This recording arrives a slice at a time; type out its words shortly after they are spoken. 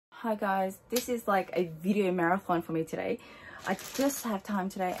Hi guys, this is like a video marathon for me today. I just have time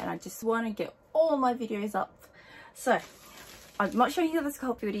today and I just want to get all my videos up. So I'm not showing you the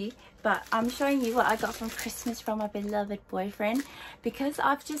Skull Beauty, but I'm showing you what I got from Christmas from my beloved boyfriend, because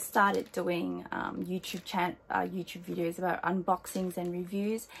I've just started doing YouTube videos about unboxings and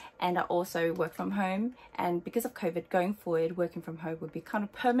reviews, and I also work from home. And because of COVID, going forward, working from home would be kind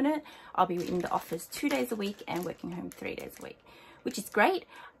of permanent. I'll be in the office 2 days a week and working home 3 days a week, which is great,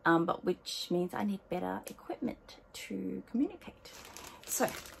 but which means I need better equipment to communicate. So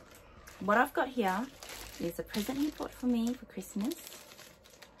what I've got here is a present he bought for me for Christmas.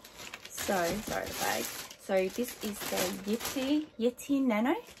 So, sorry the bag. So this is the Yeti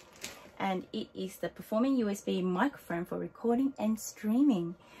Nano, and it is the performing USB microphone for recording and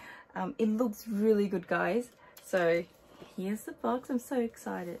streaming. It looks really good, guys. So here's the box. I'm so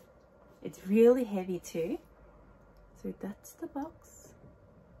excited. It's really heavy too. So that's the box.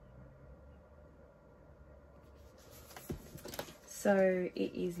 So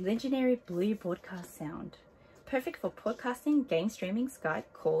it is legendary blue broadcast sound, perfect for podcasting, game streaming, Skype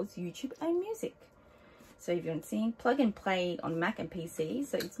calls, YouTube and music. So if you're seeing, plug and play on Mac and PC.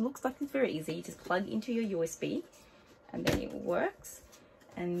 So it looks like it's very easy. You just plug into your USB and then it works.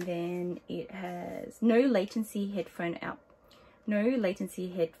 And then it has no latency headphone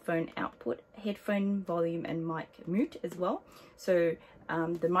output, headphone volume and mic mute as well. So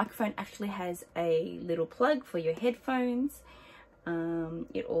the microphone actually has a little plug for your headphones.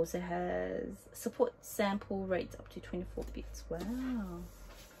 It also has support sample rates up to 24 bits. Wow.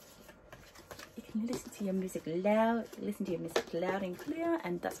 You can listen to your music loud and clear,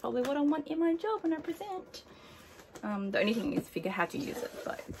 and that's probably what I want in my job when I present. The only thing is figure how to use it,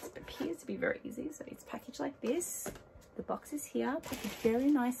 but it appears to be very easy. So it's packaged like this. The box is here, packaged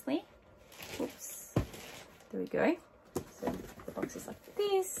very nicely. Oops, there we go. So the box is like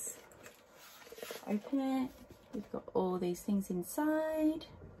this. Open it. We've got all these things inside.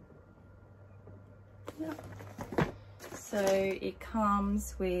 Yep. So it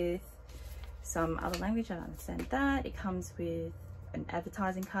comes with some other language, I understand that. It comes with an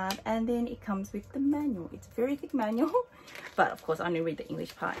advertising card, and then it comes with the manual. It's a very thick manual, but of course I only read the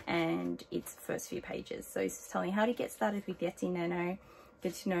English part, and it's the first few pages. So it's telling you how to get started with Yeti Nano,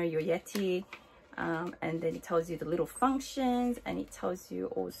 get to know your Yeti, and then it tells you the little functions, and it tells you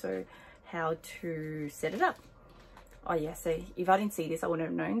also how to set it up. Oh yeah, so if I didn't see this, I wouldn't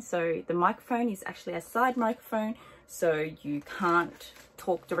have known. So the microphone is actually a side microphone, so you can't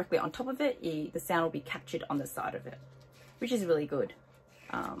talk directly on top of it. The sound will be captured on the side of it, which is really good.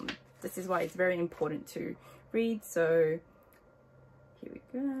 This is why it's very important to read. So here we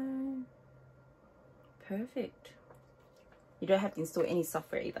go. Perfect. You don't have to install any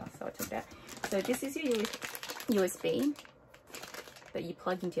software either, so I took that. So this is your USB that you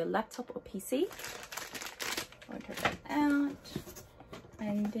plug into your laptop or PC. I'll take that out,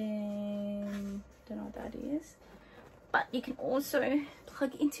 and then don't know what that is, but you can also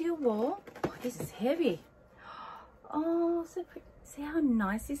plug into your wall. Oh, this is heavy. Oh, so pretty. See how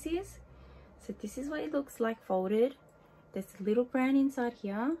nice this is? So this is what it looks like folded. There's a little brand inside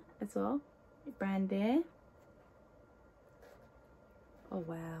here as well. The brand there. Oh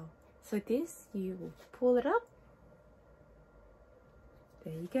wow. So this, you will pull it up.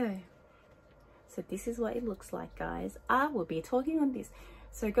 There you go. So this is what it looks like, guys. I will be talking on this.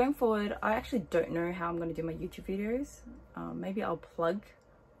 So going forward, I actually don't know how I'm going to do my YouTube videos. Maybe I'll plug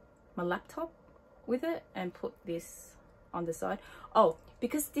my laptop with it and put this on the side. Oh,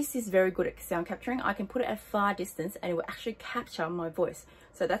 because this is very good at sound capturing, I can put it at far distance and it will actually capture my voice.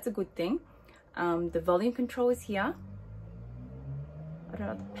 So that's a good thing. The volume control is here. I don't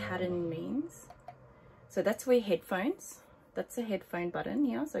know what the pattern means. So that's where headphones. That's a headphone button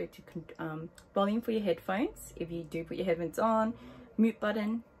here, so to volume for your headphones if you do put your headphones on, mute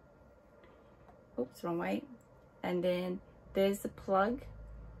button, oops, wrong way, and then there's the plug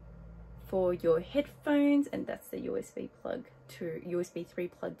for your headphones, and that's the USB plug to USB 3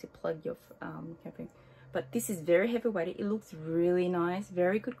 plug to plug your headphone. But this is very heavyweight. It looks really nice,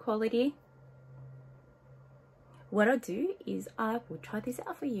 very good quality. What I'll do is I will try this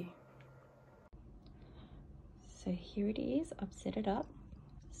out for you. So here it is, I've set it up.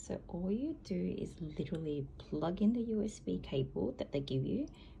 So all you do is literally plug in the USB cable that they give you,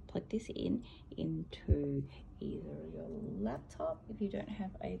 plug this into either your laptop if you don't have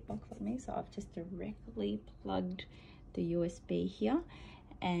a box like me. So I've just directly plugged the USB here,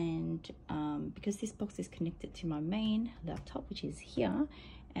 and because this box is connected to my main laptop, which is here,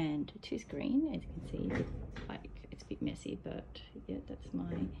 and to screen, as you can see, like it's a bit messy, but yeah, that's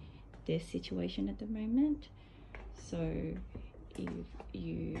their situation at the moment. So if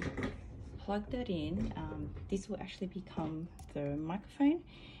you plug that in, this will actually become the microphone.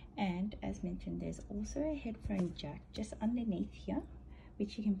 And as mentioned, there's also a headphone jack just underneath here,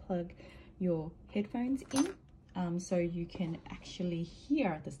 which you can plug your headphones in, so you can actually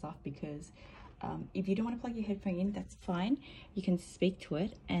hear the stuff. Because if you don't want to plug your headphone in, that's fine. You can speak to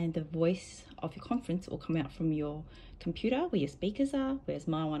it and the voice of your conference will come out from your computer where your speakers are. Whereas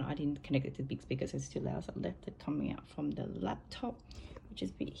my one, I didn't connect it to the big speaker, so it's too loud, so I left it coming out from the laptop, which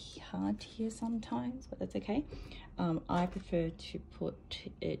is a bit hard to hear sometimes, but that's okay. I prefer to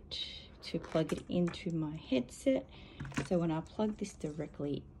plug it into my headset. So when I plug this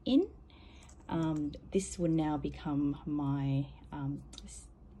directly in, this will now become my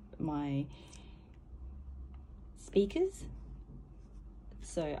my speakers,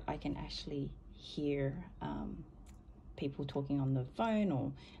 so I can actually hear people talking on the phone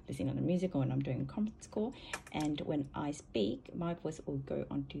or listening on the music, or when I'm doing a conference call. And when I speak, my voice will go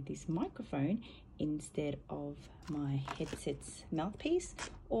onto this microphone instead of my headset's mouthpiece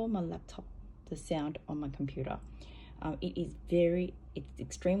or my laptop, the sound on my computer. It's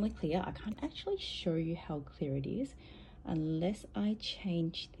extremely clear. I can't actually show you how clear it is unless I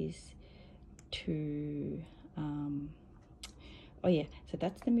change this to oh yeah, so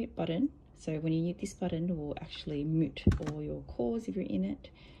that's the mute button. So when you hit this button, it will actually mute all your calls if you're in it.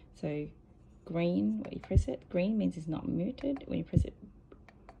 So green, when you press it, green means it's not muted. When you press it,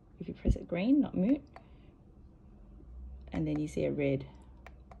 if you press it green, not mute, and then you see a red.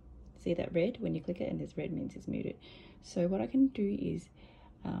 See that red? When you click it and there's red, means it's muted. So what I can do is,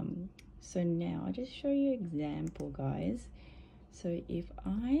 so now I'll just show you an example, guys. So if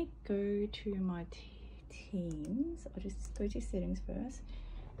I go to my Teams, I'll just go to settings first.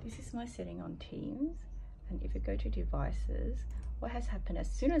 This is my setting on Teams, and if you go to devices, what has happened, as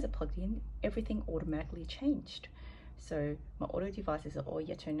soon as I plugged in, everything automatically changed. So my audio devices are all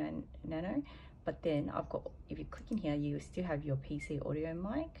Yeti Nano, but then I've got, if you click in here, you still have your PC audio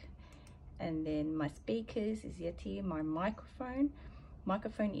mic, and then my speakers is Yeti. My microphone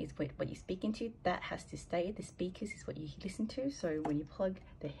is what you speak into, that has to stay. The speakers is what you listen to. So when you plug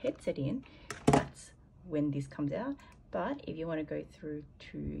the headset in, that's when this comes out. But if you want to go through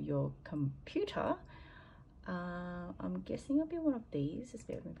to your computer, I'm guessing it'll be one of these. Just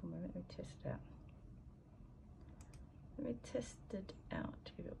bear with me for a moment. Let me test it out. Let me test it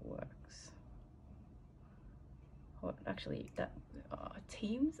out if it works. Oh, actually, that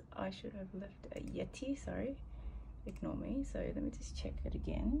Teams, I should have left a Yeti, sorry. Ignore me. So let me just check it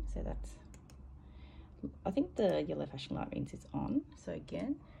again. So that's, I think the yellow flashing light means it's on. So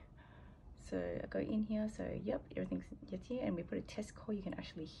again, so I go in here, so yep, everything's Yeti, and we put a test call, you can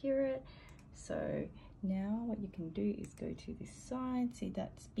actually hear it. So now what you can do is go to this side, see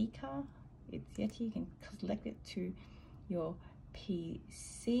that speaker, it's Yeti, you can select it to your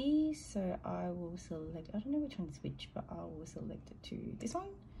PC. So I will select, I don't know which one's which, but I will select it to this one,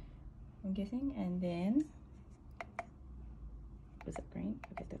 I'm guessing, and then, was that green?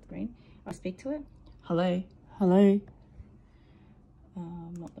 Okay, that's green. I'll speak to it. Hello, hello.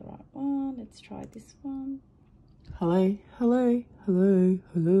 Not the right one. Let's try this one. Hello, hello, hello,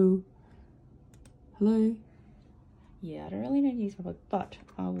 hello, hello. Yeah, I don't really know to use rubber, but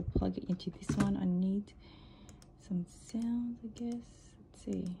I will plug it into this one. I need some sounds, I guess. Let's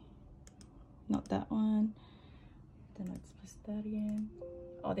see. Not that one. Then let's press that again.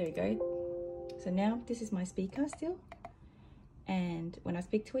 Oh, there we go. So now this is my speaker still. And when I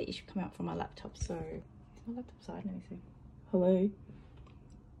speak to it, it should come out from my laptop. So, is my laptop side? Let me see. Hello.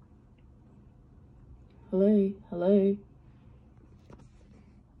 Hello, hello.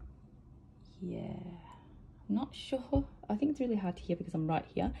 Yeah, I'm not sure. I think it's really hard to hear because I'm right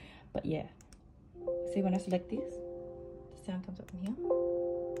here. But yeah, see when I select this, the sound comes up from here.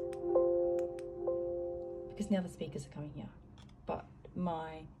 Because now the speakers are coming here. But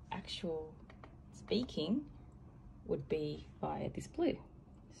my actual speaking would be via this blue.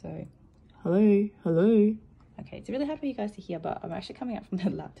 So, hello, hello. Okay, it's really hard for you guys to hear, but I'm actually coming out from the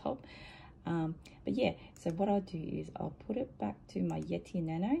laptop. But yeah, so what I'll do is I'll put it back to my Yeti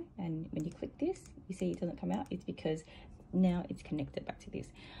Nano, and when you click this, you see it doesn't come out. It's because now it's connected back to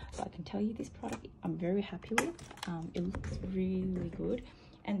this. So I can tell you this product I'm very happy with. It looks really good,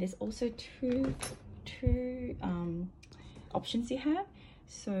 and there's also two options you have.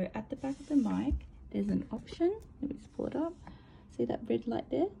 So at the back of the mic, there's an option. Let me just pull it up. See that red light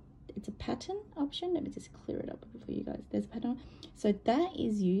there? It's a pattern option. Let me just clear it up for you guys. There's a pattern. So that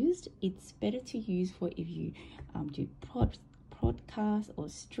is used. It's better to use for if you do podcast or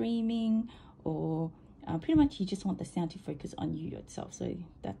streaming, or pretty much you just want the sound to focus on you yourself. So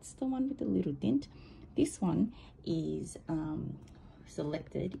that's the one with the little dent. This one is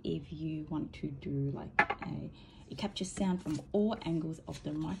selected if you want to do like it captures sound from all angles of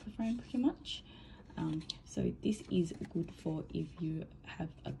the microphone pretty much. So this is good for if you have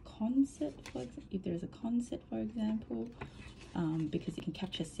a concert, if there's a concert for example, because it can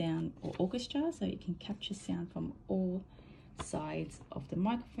capture sound, or orchestra, so it can capture sound from all sides of the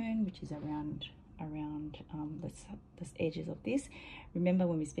microphone, which is around the edges of this. Remember,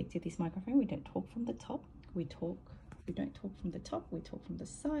 when we speak to this microphone, we don't talk from the top, we don't talk from the top, we talk from the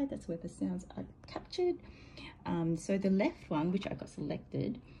side. That's where the sounds are captured. So the left one, which I got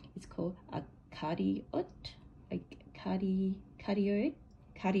selected, is called a cardioid,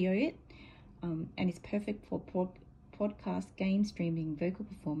 and it's perfect for podcast, game streaming, vocal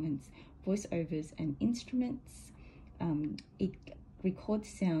performance, voiceovers, and instruments. It records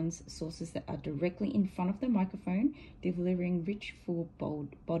sounds sources that are directly in front of the microphone, delivering rich,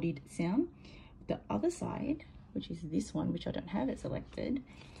 full-bodied sound. The other side, which is this one, which I don't have it selected,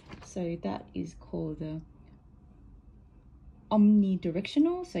 so that is called the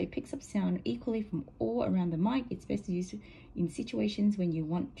omnidirectional. So it picks up sound equally from all around the mic. It's best used in situations when you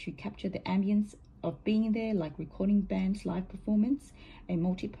want to capture the ambience of being there, like recording bands, live performance, a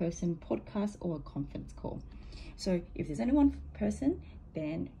multi-person podcast, or a conference call. So if there's only one person,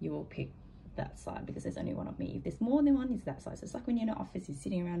 then you will pick that side, because there's only one of me. If there's more than one, it's that side. So it's like when you're in an office, you're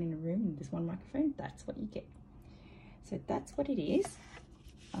sitting around in a room and there's one microphone, that's what you get. So that's what it is.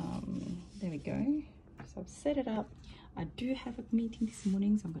 There we go. So I've set it up. I do have a meeting this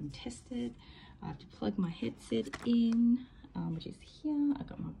morning, so I'm going to test it. I have to plug my headset in, which is here. I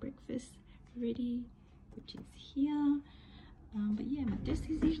got my breakfast ready, which is here. But yeah, my desk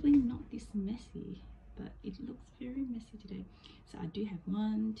is usually not this messy, but it looks very messy today. So I do have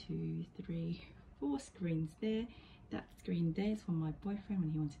 1, 2, 3, 4 screens there. That screen there is for my boyfriend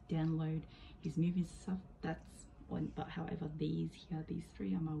when he wants to download his movies and stuff. That's one. But however, these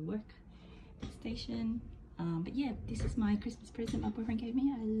 3 are my work station. But yeah, this is my Christmas present my boyfriend gave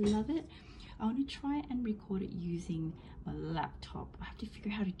me. I love it. I want to try and record it using my laptop. I have to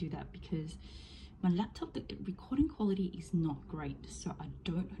figure out how to do that, because my laptop, the recording quality is not great, so I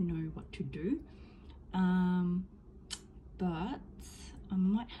don't know what to do. But I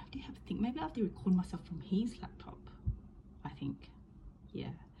might have to have a think. Maybe I have to record myself from his laptop, I think.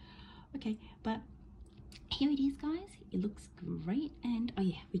 Yeah, okay, but here it is, guys. It looks great. And oh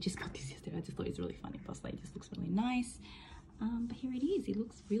yeah, we just got this yesterday. I just thought it was really funny. Plus, like, it just looks really nice. But here it is. It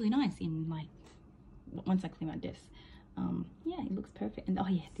looks really nice in, like, once I clean my desk. Yeah, it looks perfect. And oh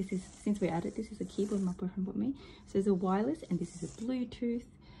yeah, this is, since we're at it, this is a keyboard my boyfriend bought me. So there's a wireless, and this is a Bluetooth.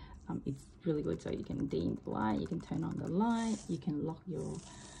 It's really good. So you can dim the light, you can turn on the light, you can lock your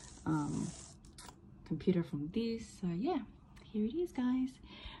computer from this. So yeah, here it is, guys.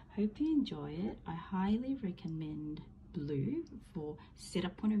 Hope you enjoy it. I highly recommend Blue for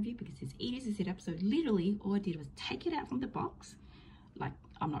setup point of view, because it's easy to set up. So literally all I did was take it out from the box. Like,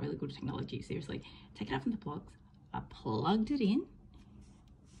 I'm not really good at technology, seriously. Take it out from the box, I plugged it in,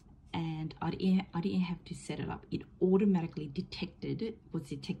 and I didn't have to set it up. It automatically was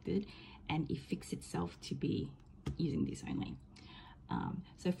detected, and it fixed itself to be using this only.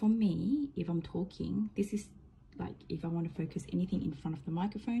 So for me, if I'm talking, this is like if I want to focus anything in front of the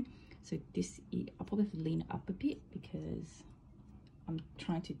microphone. So this, I'll probably have to lean up a bit because I'm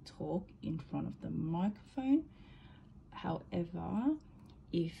trying to talk in front of the microphone. However,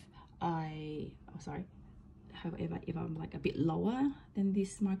 if I'm like a bit lower than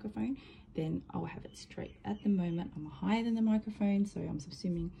this microphone, then I'll have it straight. At the moment, I'm higher than the microphone, so I'm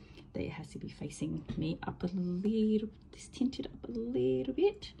assuming that it has to be facing me up a little, just tinted up a little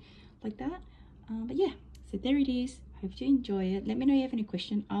bit, like that. But yeah, so there it is. Hope you enjoy it. Let me know if you have any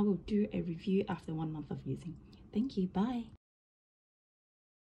question. I will do a review after 1 month of using. Thank you. Bye.